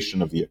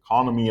situation of the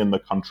economy in the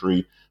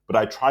country. But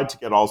I tried to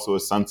get also a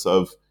sense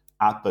of,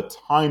 at the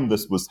time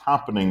this was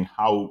happening,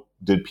 how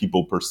did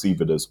people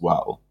perceive it as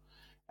well?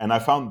 And I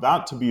found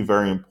that to be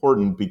very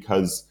important,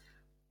 because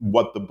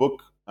what the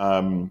book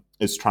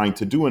is trying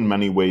to do in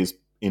many ways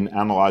in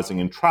analyzing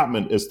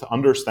entrapment is to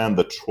understand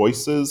the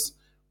choices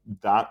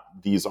that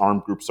these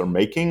armed groups are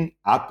making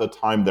at the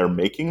time they're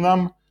making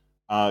them,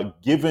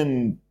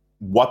 given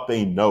what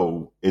they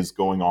know is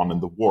going on in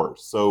the war.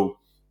 So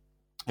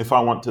if I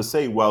want to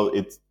say, well,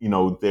 it's,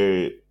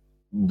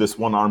 this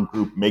one armed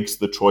group makes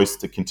the choice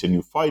to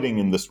continue fighting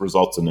and this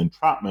results in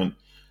entrapment,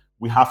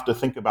 we have to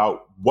think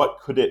about what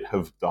could it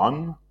have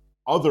done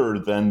other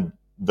than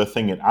the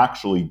thing it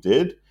actually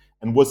did,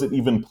 and was it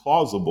even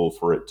plausible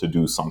for it to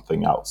do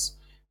something else?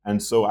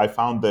 And so I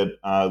found that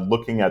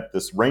looking at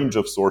this range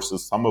of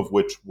sources, some of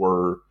which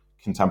were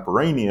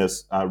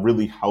contemporaneous,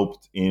 really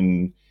helped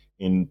in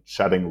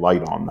shedding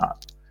light on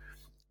that.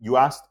 You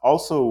asked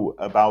also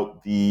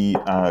about the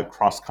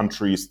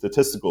cross-country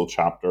statistical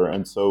chapter.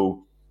 And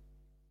so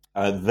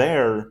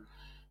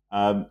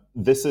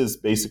this is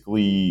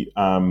basically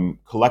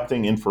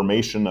collecting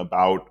information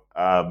about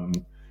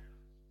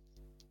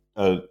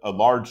a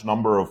large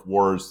number of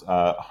wars,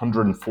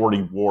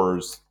 140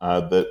 wars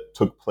that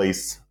took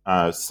place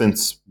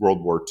since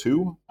World War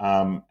II.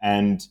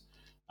 And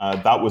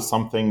that was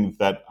something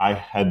that I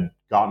had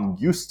gotten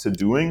used to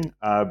doing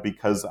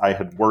because I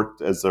had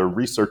worked as a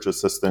research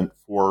assistant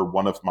for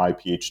one of my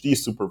PhD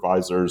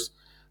supervisors,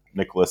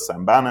 Nicholas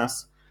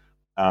Sambanis,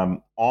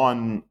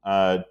 on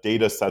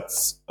data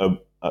sets,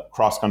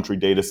 cross-country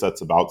data sets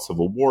about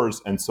civil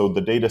wars. And so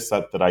the data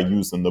set that I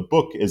use in the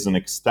book is an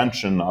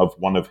extension of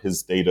one of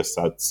his data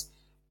sets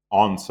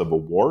on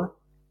civil war.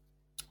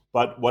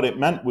 But what it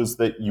meant was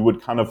that you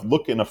would kind of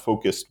look in a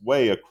focused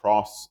way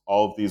across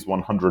all of these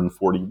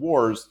 140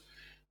 wars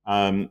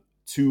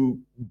to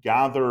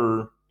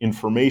gather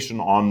information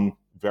on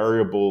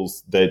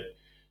variables that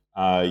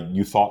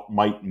you thought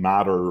might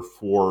matter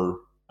for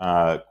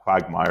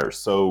Quagmire.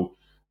 So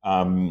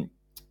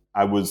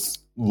I was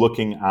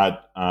looking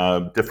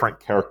at different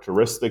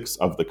characteristics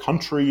of the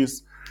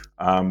countries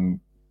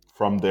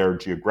from their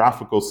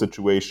geographical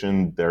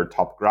situation, their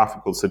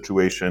topographical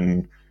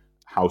situation,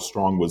 how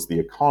strong was the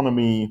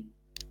economy,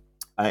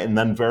 and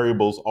then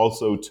variables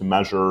also to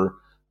measure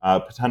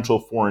potential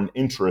foreign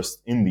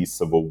interest in these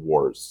civil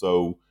wars.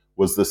 So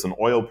was this an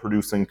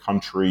oil-producing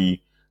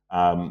country?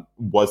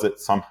 Was it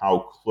somehow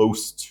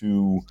close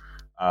to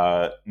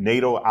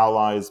NATO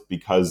allies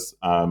because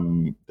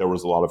there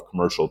was a lot of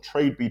commercial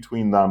trade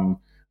between them?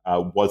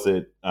 Was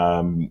it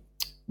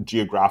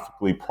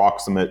geographically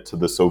proximate to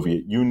the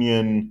Soviet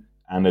Union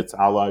and its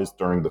allies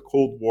during the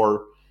Cold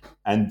War?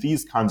 And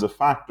these kinds of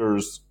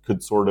factors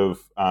could sort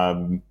of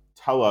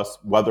tell us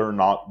whether or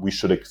not we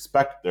should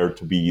expect there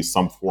to be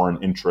some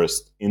foreign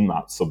interest in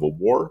that civil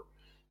war.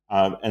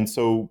 And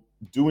so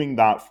doing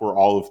that for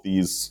all of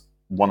these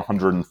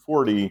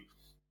 140,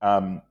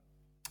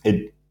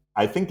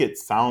 I think it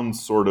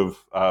sounds sort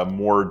of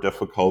more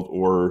difficult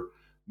or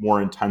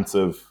more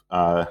intensive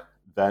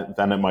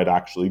than it might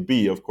actually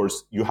be. Of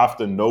course, you have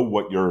to know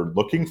what you're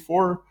looking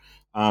for,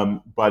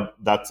 but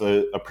that's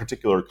a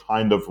particular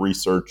kind of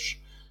research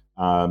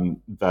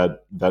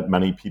that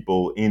many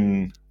people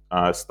in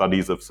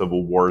studies of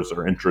civil wars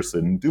are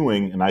interested in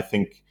doing. And I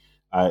think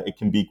it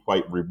can be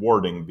quite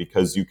rewarding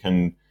because you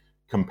can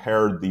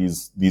compare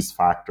these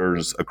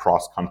factors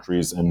across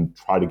countries and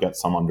try to get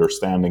some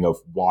understanding of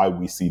why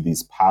we see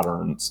these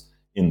patterns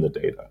in the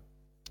data.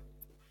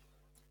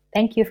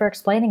 Thank you for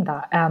explaining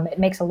that. It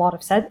makes a lot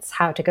of sense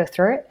how to go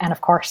through it. And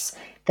of course,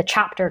 the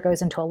chapter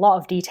goes into a lot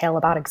of detail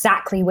about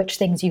exactly which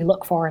things you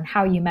look for and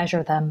how you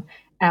measure them,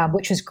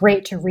 which was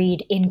great to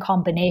read in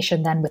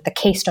combination then with the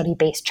case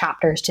study-based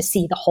chapters to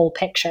see the whole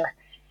picture.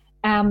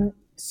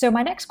 So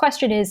my next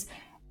question is,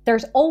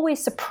 there's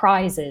always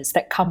surprises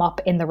that come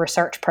up in the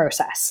research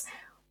process.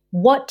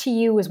 What to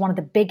you was one of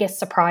the biggest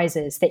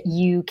surprises that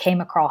you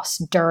came across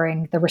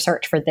during the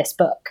research for this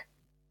book?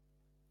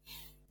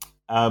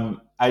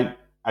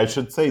 I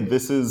should say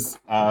this is,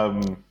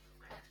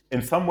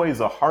 in some ways,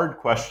 a hard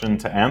question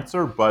to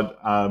answer, but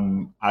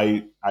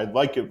I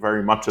like it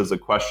very much as a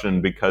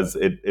question because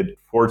it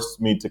forced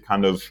me to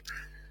kind of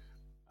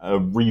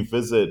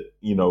revisit,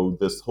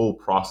 this whole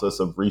process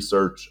of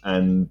research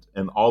and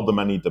all the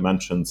many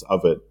dimensions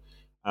of it.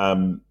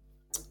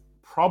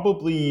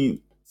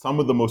 Probably some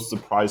of the most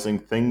surprising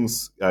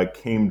things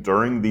came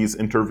during these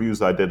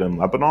interviews I did in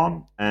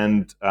Lebanon,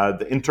 and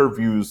the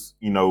interviews,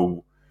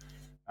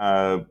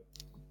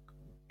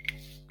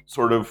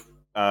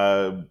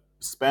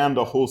 spanned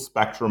a whole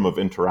spectrum of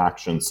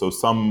interactions. So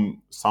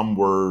some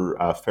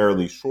were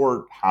fairly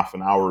short, half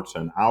an hour to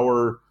an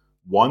hour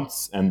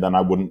once, and then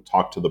I wouldn't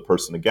talk to the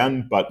person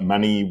again. But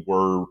many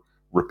were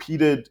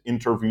repeated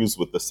interviews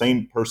with the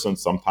same person,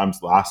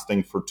 sometimes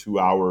lasting for 2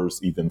 hours,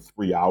 even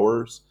 3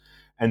 hours.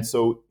 And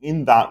so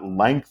in that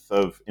length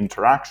of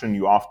interaction,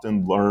 you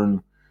often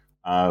learn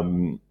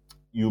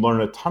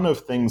a ton of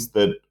things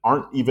that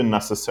aren't even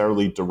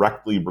necessarily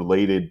directly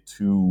related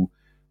to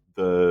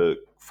the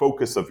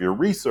focus of your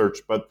research,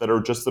 but that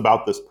are just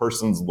about this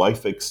person's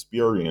life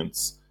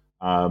experience,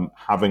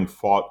 having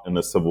fought in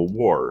a civil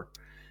war.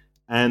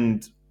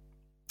 And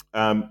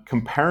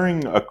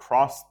comparing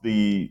across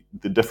the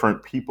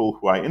different people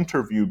who I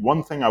interviewed,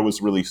 one thing I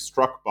was really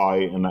struck by,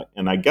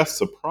 and I guess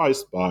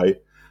surprised by,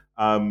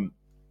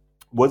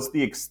 was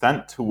the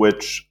extent to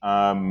which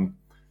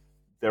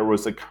there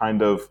was a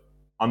kind of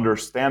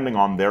understanding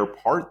on their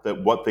part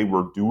that what they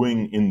were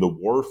doing in the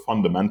war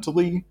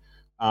fundamentally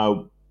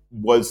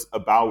was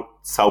about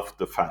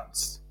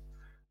self-defense.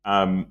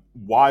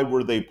 Why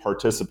were they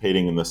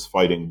participating in this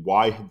fighting?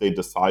 Why had they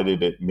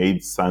decided it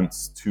made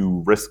sense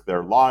to risk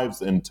their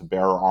lives and to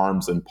bear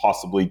arms and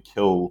possibly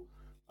kill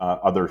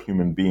other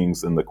human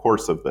beings in the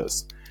course of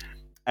this?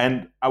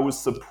 And I was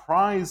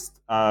surprised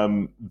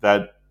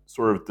that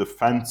sort of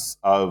defense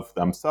of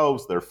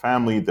themselves, their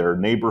family, their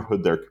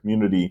neighborhood, their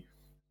community,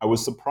 I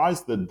was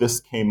surprised that this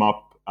came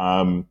up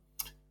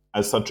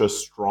as such a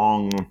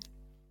strong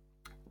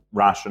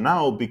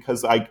rationale,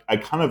 because I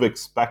kind of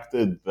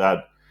expected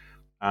that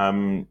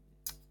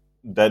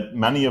that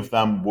many of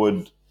them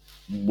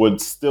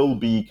would still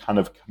be kind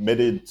of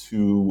committed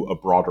to a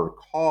broader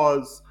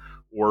cause,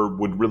 or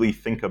would really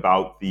think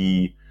about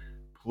the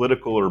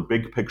political or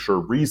big picture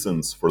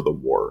reasons for the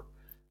war.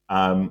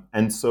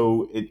 And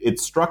so it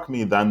struck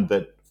me then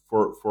that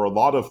for a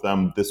lot of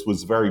them, this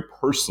was very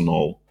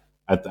personal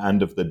at the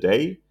end of the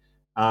day.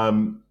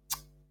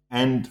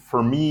 And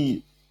for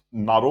me,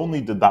 not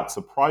only did that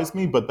surprise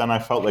me, but then I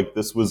felt like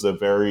this was a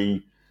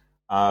very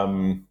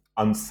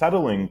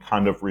unsettling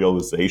kind of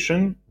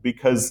realization,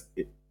 because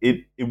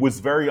it was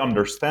very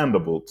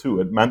understandable too.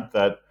 It meant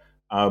that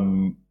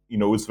it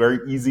was very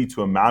easy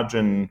to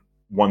imagine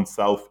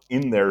oneself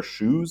in their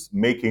shoes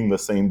making the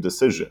same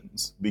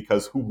decisions,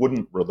 because who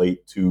wouldn't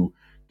relate to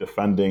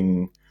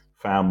defending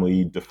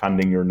family,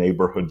 defending your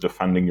neighborhood,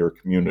 defending your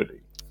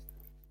community?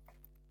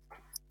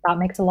 That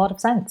makes a lot of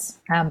sense.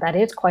 That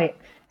is quite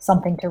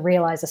something to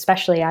realize,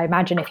 especially, I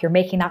imagine, if you're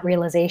making that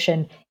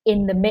realization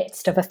in the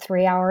midst of a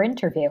 3-hour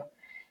interview.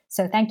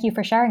 So thank you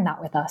for sharing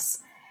that with us.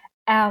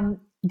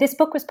 This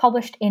book was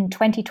published in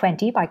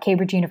 2020 by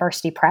Cambridge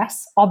University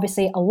Press.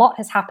 Obviously, a lot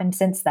has happened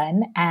since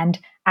then. And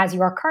as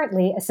you are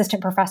currently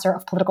Assistant Professor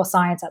of Political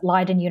Science at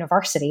Leiden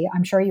University,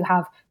 I'm sure you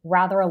have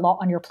rather a lot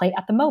on your plate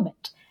at the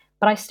moment.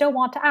 But I still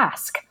want to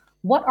ask,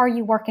 what are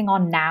you working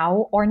on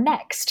now or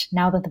next,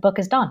 now that the book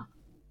is done?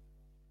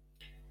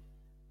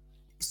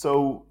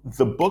 So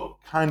the book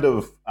kind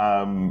of,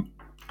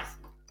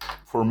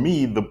 for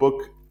me, the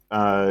book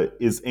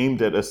is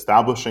aimed at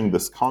establishing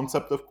this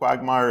concept of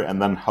Quagmire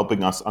and then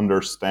helping us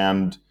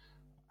understand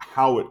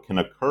how it can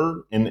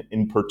occur,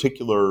 in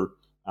particular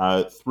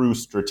through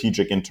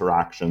strategic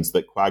interactions,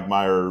 that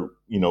Quagmire,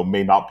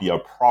 may not be a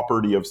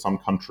property of some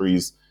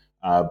countries,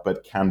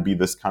 but can be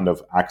this kind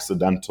of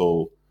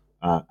accidental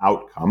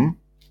outcome.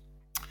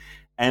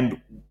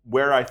 And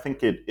where I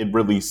think it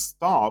really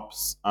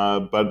stops,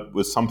 but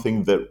was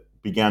something that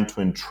began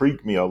to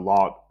intrigue me a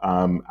lot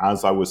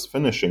as I was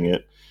finishing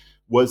it,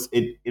 was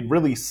it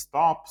really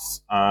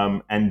stops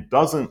and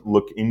doesn't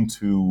look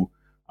into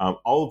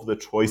all of the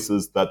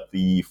choices that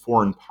the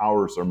foreign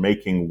powers are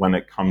making when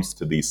it comes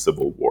to these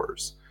civil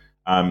wars.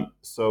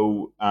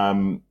 So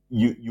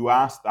you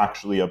asked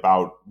actually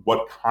about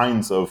what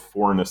kinds of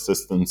foreign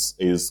assistance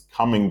is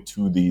coming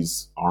to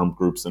these armed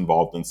groups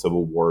involved in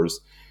civil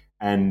wars.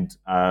 And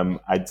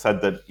I'd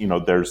said that,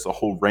 there's a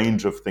whole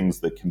range of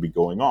things that can be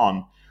going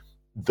on.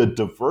 The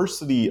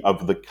diversity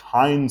of the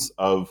kinds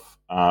of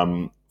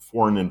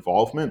foreign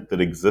involvement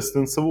that exist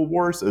in civil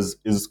wars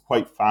is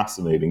quite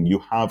fascinating. You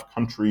have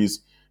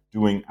countries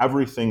doing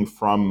everything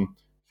from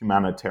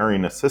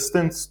humanitarian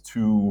assistance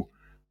to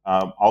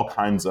all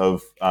kinds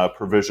of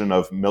provision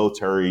of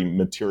military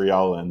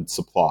material and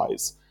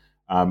supplies,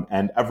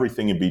 and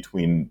everything in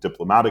between: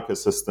 diplomatic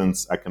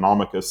assistance,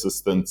 economic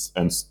assistance,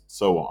 and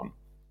so on.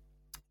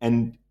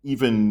 And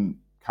even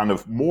kind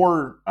of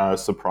more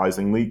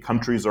surprisingly,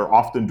 countries are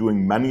often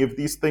doing many of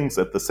these things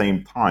at the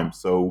same time.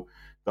 So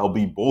they'll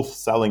be both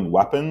selling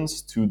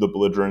weapons to the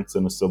belligerents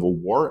in a civil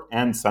war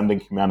and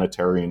sending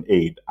humanitarian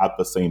aid at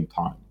the same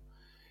time.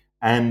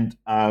 And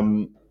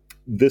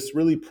this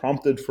really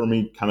prompted for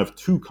me kind of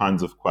two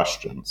kinds of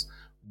questions.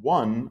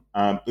 One,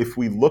 if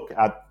we look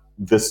at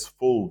this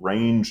full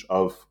range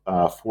of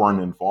foreign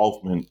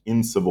involvement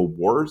in civil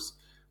wars,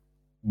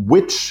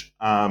 which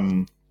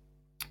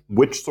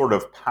sort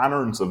of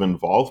patterns of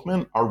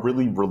involvement are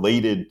really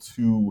related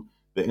to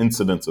the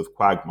incidents of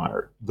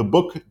Quagmire? The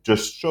book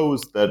just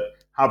shows that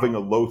having a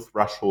low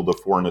threshold of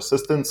foreign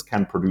assistance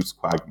can produce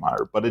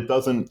Quagmire, but it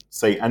doesn't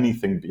say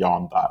anything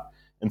beyond that.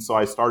 And so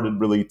I started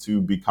really to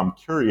become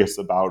curious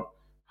about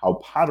how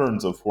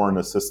patterns of foreign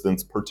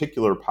assistance,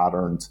 particular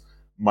patterns,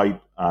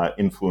 might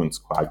influence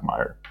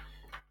Quagmire.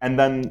 And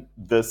then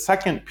the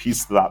second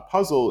piece of that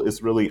puzzle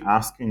is really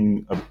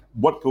asking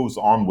what goes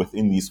on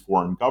within these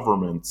foreign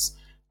governments.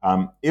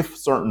 If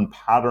certain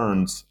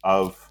patterns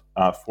of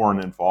foreign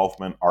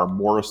involvement are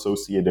more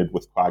associated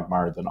with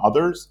Quagmire than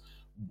others,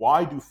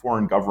 why do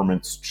foreign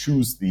governments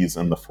choose these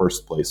in the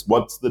first place?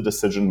 What's the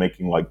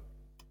decision-making like?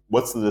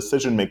 What's the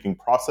decision-making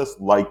process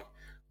like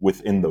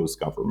within those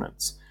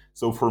governments?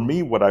 So for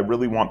me, what I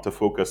really want to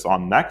focus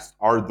on next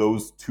are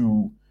those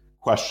two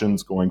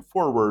questions going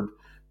forward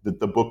that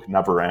the book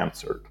never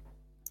answered.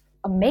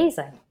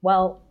 Amazing.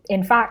 Well,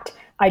 in fact,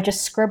 I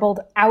just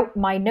scribbled out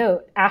my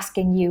note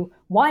asking you,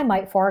 why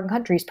might foreign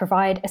countries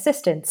provide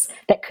assistance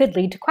that could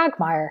lead to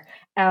Quagmire?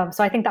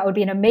 So I think that would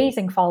be an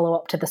amazing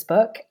follow-up to this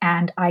book,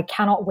 and I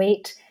cannot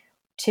wait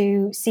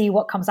to see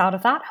what comes out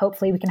of that.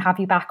 Hopefully we can have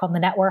you back on the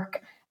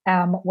network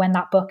when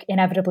that book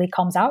inevitably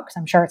comes out, because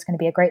I'm sure it's going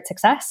to be a great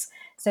success.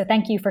 So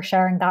thank you for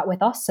sharing that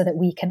with us so that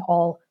we can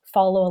all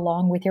follow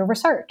along with your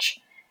research.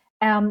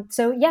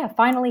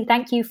 Finally,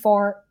 thank you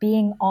for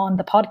being on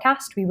the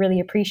podcast. We really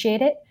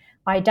appreciate it.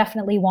 I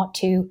definitely want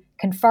to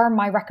confirm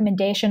my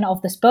recommendation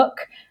of this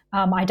book.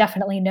 I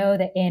definitely know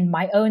that in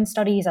my own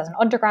studies as an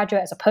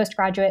undergraduate, as a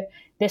postgraduate,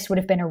 this would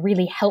have been a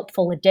really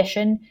helpful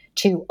addition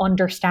to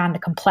understand the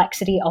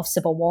complexity of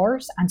civil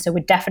wars. And so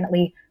would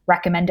definitely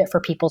recommend it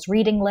for people's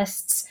reading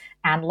lists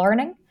and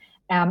learning.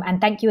 And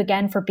thank you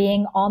again for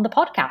being on the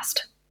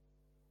podcast.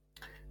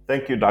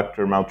 Thank you,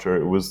 Dr. Melcher.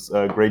 It was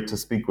great to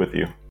speak with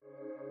you.